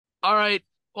All right,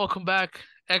 welcome back.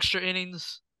 Extra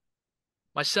innings.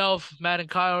 Myself, Matt, and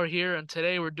Kyle are here, and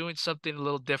today we're doing something a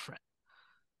little different.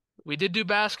 We did do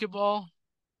basketball,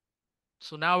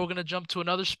 so now we're gonna jump to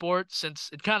another sport since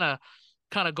it kind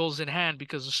of goes in hand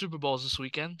because the Super Bowl is this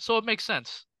weekend, so it makes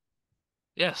sense.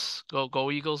 Yes, go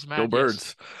Eagles, Go Matt. Yes.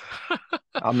 birds.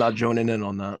 I'm not joining in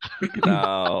on that.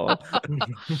 No.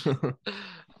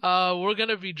 We're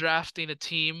gonna be drafting a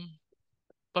team,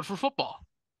 but for football.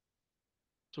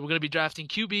 So we're gonna be drafting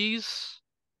QBs,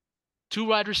 two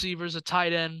wide receivers, a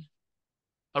tight end,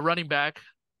 a running back,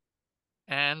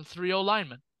 and three O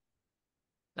linemen.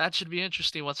 That should be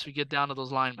interesting once we get down to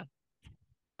those linemen.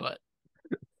 But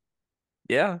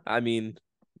Yeah,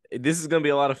 this is going to be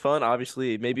a lot of fun.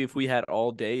 Obviously, maybe if we had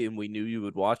all day and we knew you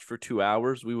would watch for 2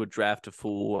 hours, we would draft a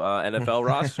full NFL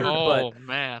roster. But, oh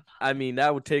man,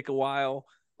 that would take a while.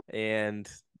 And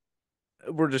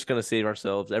we're just going to save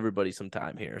everybody some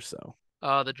time here. So,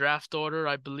 the draft order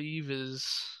I believe is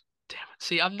damn it.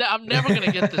 See, I'm never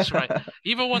gonna get this right.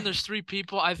 Even when there's three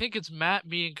people, I think it's Matt,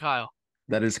 me, and Kyle.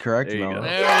 That is correct, there you Melo. go.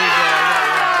 There we go. I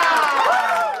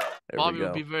got it right. There we Bobby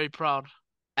would be go. very proud.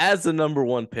 As the number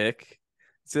one pick,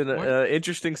 it's an Where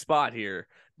interesting spot here.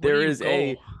 where do There you is go?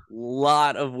 a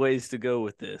lot of ways to go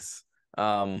with this.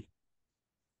 Um,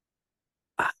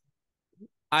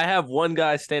 I have one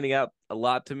guy standing out a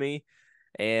lot to me,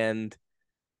 and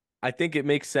I think it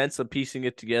makes sense of piecing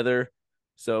it together.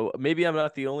 So maybe I'm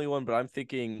not the only one, but I'm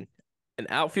thinking an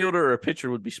outfielder or a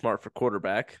pitcher would be smart for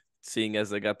quarterback, seeing as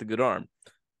they got the good arm.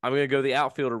 I'm going to go the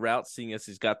outfielder route, seeing as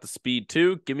he's got the speed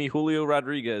too. Give me Julio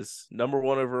Rodriguez, number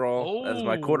one overall, as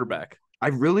my Oh, quarterback. I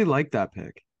really like that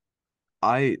pick.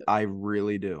 I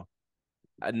really do.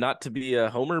 Not to be a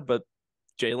homer, but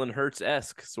Jalen Hurts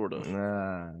esque, sort of.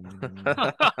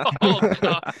 Uh, oh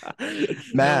God. Here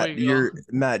Matt, we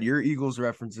go. your Eagles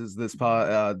references this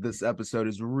episode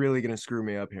is really gonna screw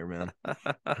me up here, man.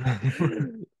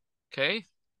 Okay,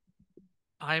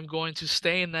 I am going to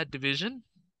stay in that division,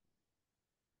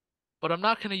 but I'm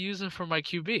not gonna use him for my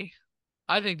QB.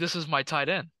 I think this is my tight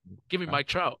end. Give me Mike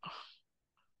Trout.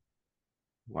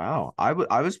 Wow, I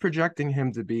was projecting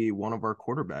him to be one of our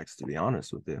quarterbacks, to be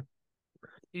honest with you.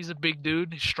 He's a big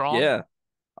dude. He's strong, Yeah,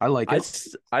 I like it.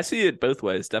 I see it both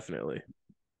ways, definitely.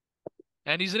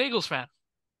 and he's an Eagles fan.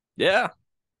 Yeah,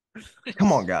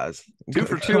 Come on, guys. two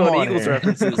for two Come on on Eagles here.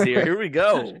 references here. Here we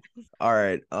go. All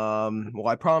right. Well,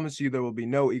 I promise you there will be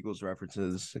no Eagles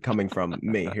references coming from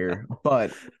me here,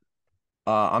 but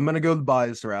I'm gonna go the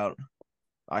bias route.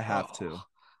 I have Oh, to.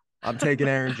 I'm taking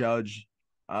Aaron Judge.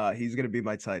 He's gonna be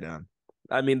my tight end.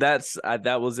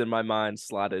 That was in my mind,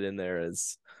 slotted in there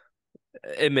as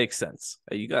it makes sense.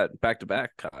 You got back to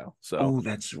back, Kyle. So Oh,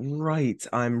 that's right.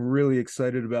 I'm really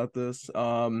excited about this.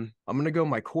 I'm gonna go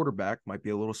my quarterback. Might be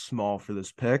a little small for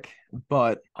this pick,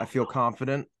 but I feel oh,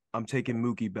 confident. I'm taking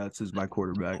Mookie Betts as my oh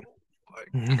quarterback.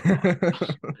 my God.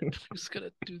 I Who's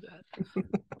gonna do that?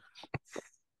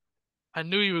 I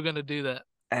knew you were gonna do that.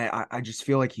 I just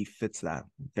feel like he fits that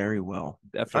very well.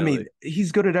 I mean, definitely.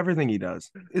 he's good at everything he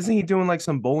does. Isn't he doing like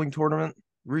some bowling tournament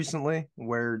recently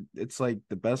where it's like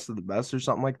the best of the best or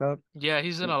something like that? Yeah,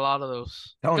 he's in a lot of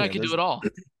those. That Telling guy you, can do there's it all.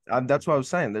 that's what I was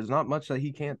saying. There's not much that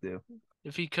he can't do.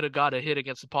 If he could have got a hit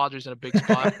against the Padres in a big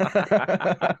spot,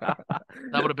 that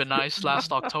would have been nice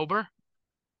last October.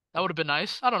 That would have been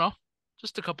nice. I don't know.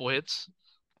 Just a couple hits.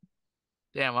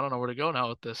 Damn, I don't know where to go now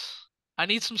with this. I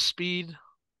need some speed.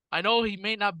 I know he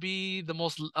may not be the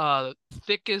most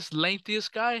thickest,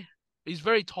 lengthiest guy. But he's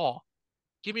very tall.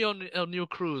 Give me O'Neal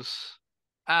Cruz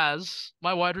as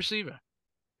my wide receiver.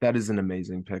 That is an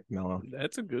amazing pick, Mello.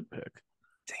 That's a good pick.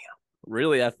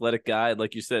 Really athletic guy,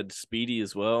 like you said, speedy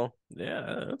as well.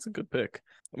 Yeah, that's a good pick.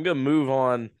 I'm gonna move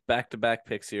on back to back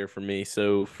picks here for me.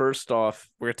 So first off,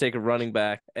 we're gonna take a running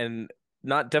back, and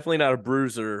not definitely not a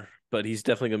bruiser, but he's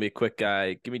definitely gonna be a quick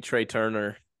guy. Give me Trey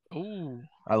Turner. Ooh,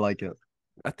 I like it.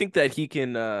 I think that he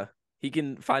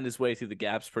can find his way through the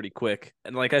gaps pretty quick.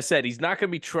 And like I said, he's not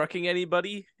gonna be trucking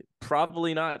anybody.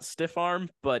 Probably not stiff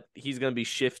arm, but he's gonna be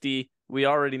shifty. We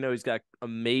already know he's got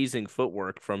amazing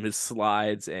footwork from his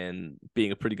slides and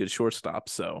being a pretty good shortstop.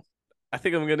 So I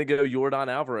think I'm gonna go Jordan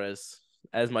Alvarez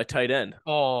as my tight end.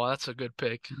 oh, that's a good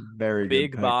pick. Very good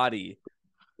Big pick. body,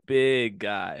 big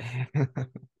guy.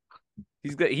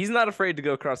 He's not afraid to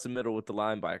go across the middle with the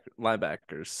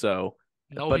linebackers. So,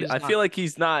 No, but he's I not. feel like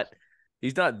he's not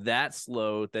that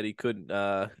slow that he couldn't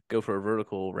go for a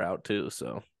vertical route too.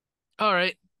 So All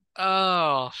right.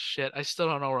 Oh shit, I still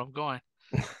don't know where I'm going.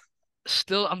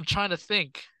 Still, I'm trying to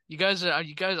think. You guys.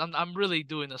 I'm really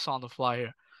doing this on the fly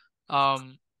here.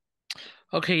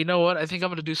 Okay, you know what? I think I'm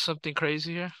gonna do something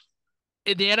crazy here.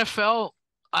 In the NFL,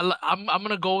 I'm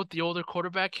gonna go with the older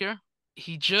quarterback here.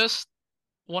 He just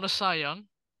won a Cy Young,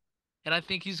 and I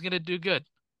think he's gonna do good.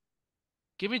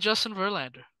 Give me Justin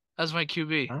Verlander as my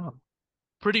QB. Oh,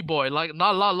 Pretty boy, like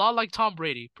not a lot like Tom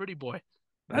Brady. Pretty boy.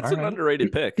 That's all an right.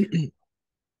 underrated pick.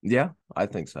 Yeah, I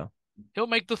think so. He'll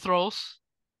make the throws.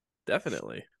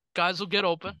 Definitely. Guys will get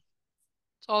open.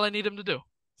 That's all I need him to do.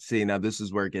 See, now this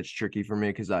is where it gets tricky for me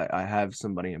because I have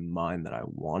somebody in mind that I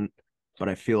want, but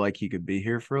I feel like he could be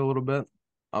here for a little bit.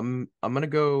 I'm gonna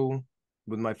go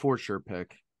with my for sure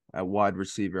pick at wide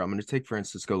receiver. I'm gonna take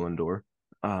Francisco Lindor.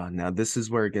 Now this is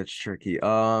where it gets tricky.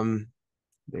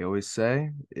 They always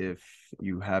say if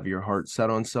you have your heart set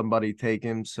on somebody, take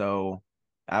him. So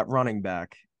at running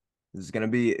back, this is gonna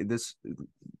be this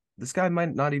guy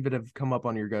might not even have come up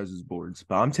on your guys' boards,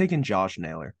 but I'm taking Josh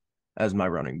Naylor as my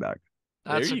running back.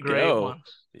 There That's a you great go. one.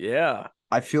 Yeah.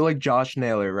 I feel like Josh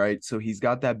Naylor, right? So he's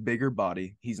got that bigger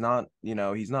body. He's not,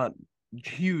 he's not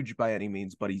huge by any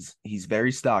means, but he's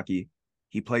very stocky.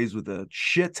 He plays with a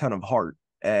shit ton of heart,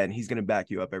 and he's gonna back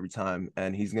you up every time,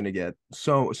 and he's gonna get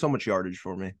so much yardage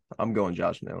for me. I'm going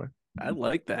Josh Naylor. I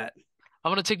like that.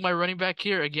 I'm gonna take my running back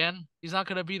here again. He's not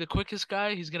gonna be the quickest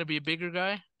guy. He's gonna be a bigger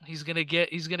guy. He's gonna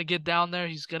get down there.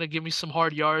 He's gonna give me some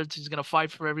hard yards. He's gonna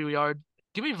fight for every yard.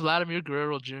 Give me Vladimir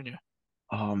Guerrero Jr.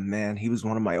 Oh man, he was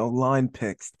one of my O-line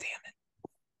picks. Damn it.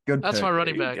 Good That's my pick. There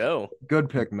running you back. go. Good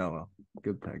pick, Mello.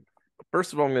 Good pick.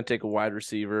 First of all, I'm going to take a wide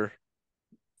receiver.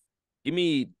 Give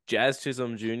me Jazz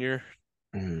Chisholm Jr.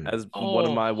 Mm, as one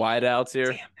of Oh, my wideouts here.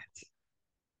 damn it.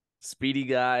 Speedy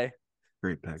guy,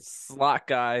 Great pick. slot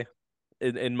guy.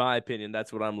 In my opinion,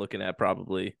 that's what I'm looking at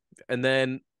probably. And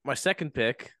then my second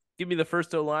pick, give me the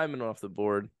first O lineman off the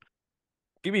board.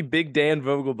 Give me Big Dan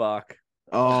Vogelbach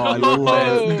Oh, I with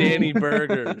love Oh. Danny it.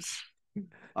 Burgers.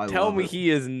 I Tell love me it. he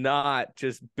is not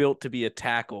just built to be a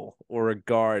tackle or a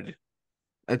guard.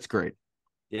 It's great.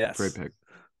 Great Yes. pick.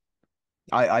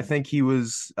 I think he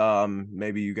was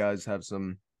maybe you guys have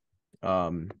some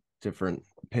different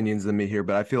opinions than me here,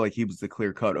 but I feel like he was the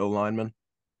clear cut O lineman.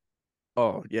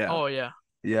 Oh, yeah. oh yeah.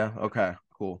 Yeah, okay,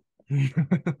 cool.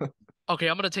 Okay,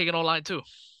 I'm gonna take an O-line too.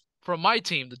 From my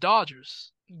team, the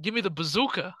Dodgers. Give me the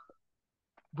bazooka,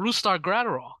 Brewstar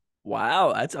Gratterall.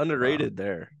 Wow, that's Wow. underrated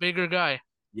there. Bigger guy.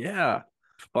 Yeah.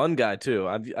 Fun guy too.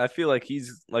 I feel like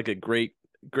he's like a great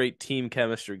team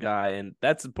chemistry guy, and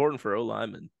that's important for O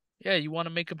lineman. Yeah, you want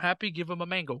to make him happy? Give him a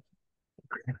mango.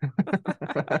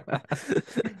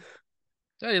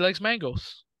 Yeah, he likes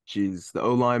mangoes. Jeez, the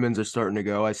O linemen are starting to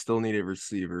go. I still need a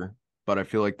receiver, but I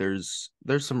feel like there's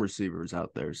some receivers out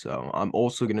there. So I'm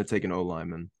also gonna take an O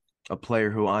lineman, a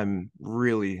player who I'm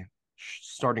really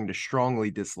starting to strongly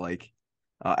dislike.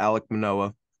 Alec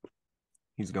Manoa.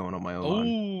 He's going on my O line.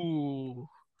 Oh,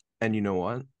 And you know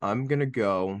what? I'm gonna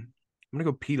go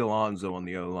Pete Alonso on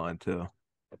the O line too.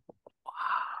 wow.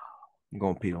 I'm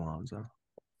going Pete Alonso.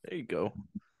 There you go.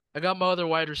 I got my other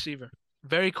wide receiver.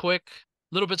 Very quick,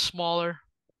 a little bit smaller.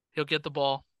 He'll get the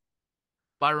ball.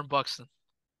 Byron Buxton.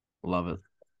 Love it.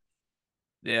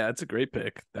 Yeah, that's a great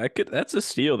pick. That's a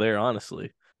steal there,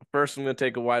 honestly. First, I'm gonna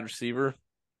take a wide receiver.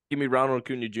 Give me Ronald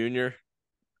Acuna Jr.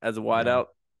 as a Yeah. wideout.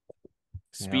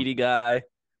 Yeah. Speedy guy.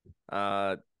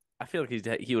 I feel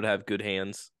like he would have good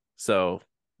hands. So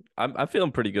I'm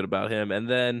feeling pretty good about him. And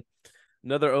then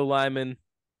another O lineman.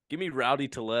 Give me Rowdy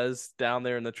Tellez down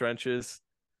there in the trenches.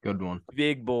 Good one.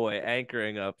 Big boy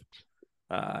anchoring up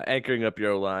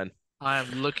your O line. I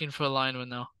am looking for a lineman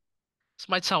now. This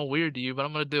might sound weird to you, but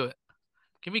I'm gonna do it.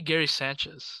 Give me Gary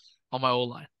Sanchez on my O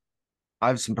line. I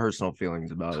have some personal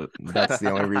feelings about it. That's the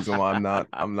only reason why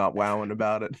I'm not wowing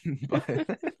about it.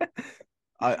 But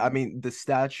I mean the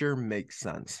stature makes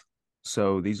sense.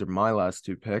 So these are my last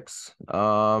two picks.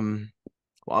 Well,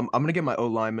 I'm gonna get my O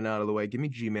lineman out of the way. Give me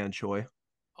G-Man Choi.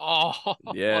 Oh,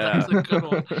 Yeah, that's a good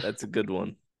one. that's a good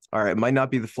one. All right, it might not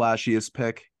be the flashiest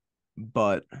pick,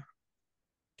 but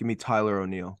give me Tyler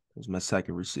O'Neill as my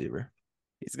second receiver.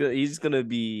 He's gonna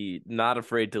be not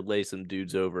afraid to lay some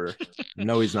dudes over.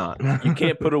 No, he's not. You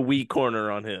can't put a weak corner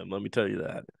on him. Let me tell you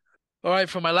that. All right,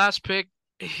 for my last pick,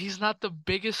 he's not the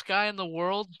biggest guy in the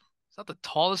world. He's not the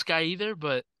tallest guy either,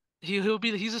 but he's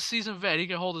a seasoned vet. He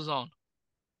can hold his own.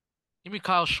 Give me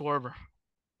Kyle Schwarber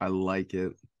I like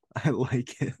it. I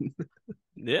like it.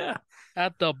 Yeah,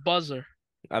 at the buzzer.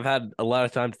 I've had a lot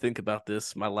of time to think about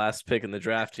this. My last pick in the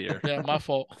draft here. Yeah, my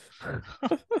fault.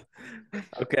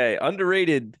 Okay,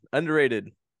 underrated,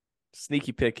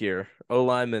 sneaky pick here. O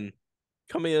lineman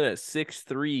coming in at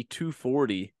 6'3",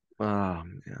 240. Oh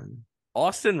man.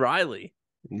 Austin Riley,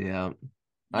 Yeah.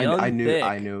 young, I knew thick.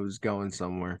 I knew it was going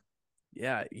somewhere.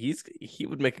 Yeah, he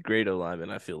would make a great O lineman.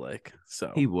 I feel like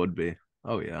so. He would be.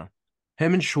 Oh yeah.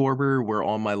 him and Schwarber were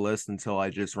on my list until I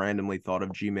just randomly thought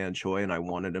of G-Man Choi and I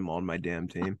wanted him on my damn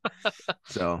team.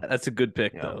 So, That's a good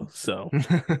pick, yeah. though. So,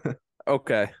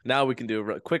 okay. Now we can do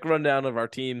a quick rundown of our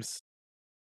teams.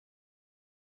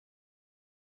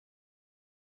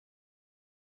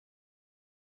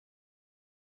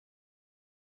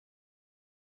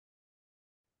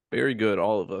 Very good,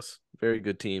 all of us. Very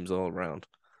good teams all around.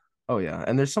 Oh yeah,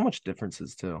 and there's so much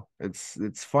differences too.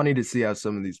 It's funny to see how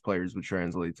some of these players would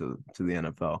translate to the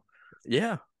NFL.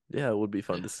 Yeah. Yeah, it would be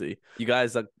fun to see. You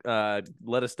guys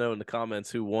let us know in the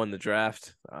comments who won the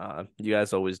draft. You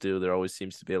guys always do. There always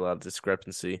seems to be a lot of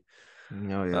discrepancy.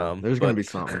 Oh yeah, there's gonna But be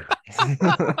something.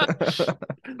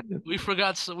 We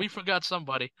forgot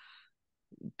somebody.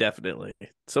 definitely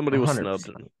somebody was snubbed.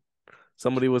 100%.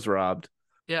 Somebody was robbed.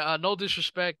 Yeah, no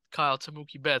disrespect, Kyle, to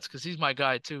Mookie Betts, because he's my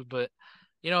guy too. But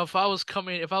if I was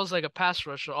like a pass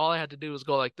rusher, all I had to do was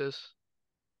go like this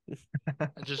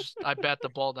and just I bat the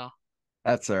ball down.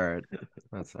 That's all right.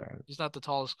 That's all right. He's not the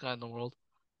tallest guy in the world.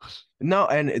 No,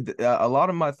 and a lot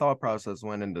of my thought process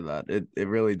went into that. It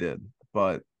really did.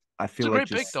 But I It's feel a like great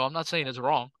pick, just though. I'm not saying it's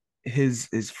wrong. his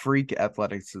freak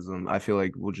athleticism, I feel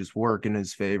like will just work in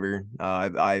his favor.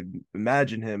 I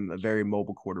imagine him a very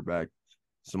mobile quarterback,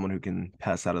 someone who can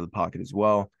pass out of the pocket as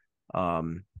well.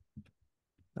 Um,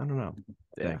 I don't know.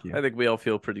 Yeah, Thank you. I think we all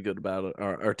feel pretty good about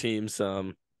our teams.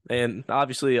 And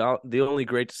obviously, the only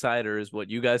great decider is what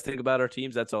you guys think about our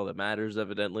teams. That's all that matters,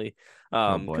 evidently.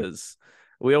 Oh boy. Because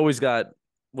we always got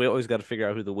to figure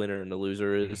out who the winner and the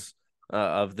loser is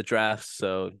of the draft.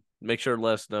 So make sure to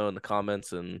let us know in the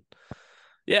comments. And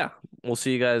yeah, we'll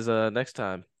see you guys next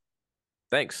time.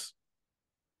 Thanks.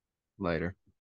 Later.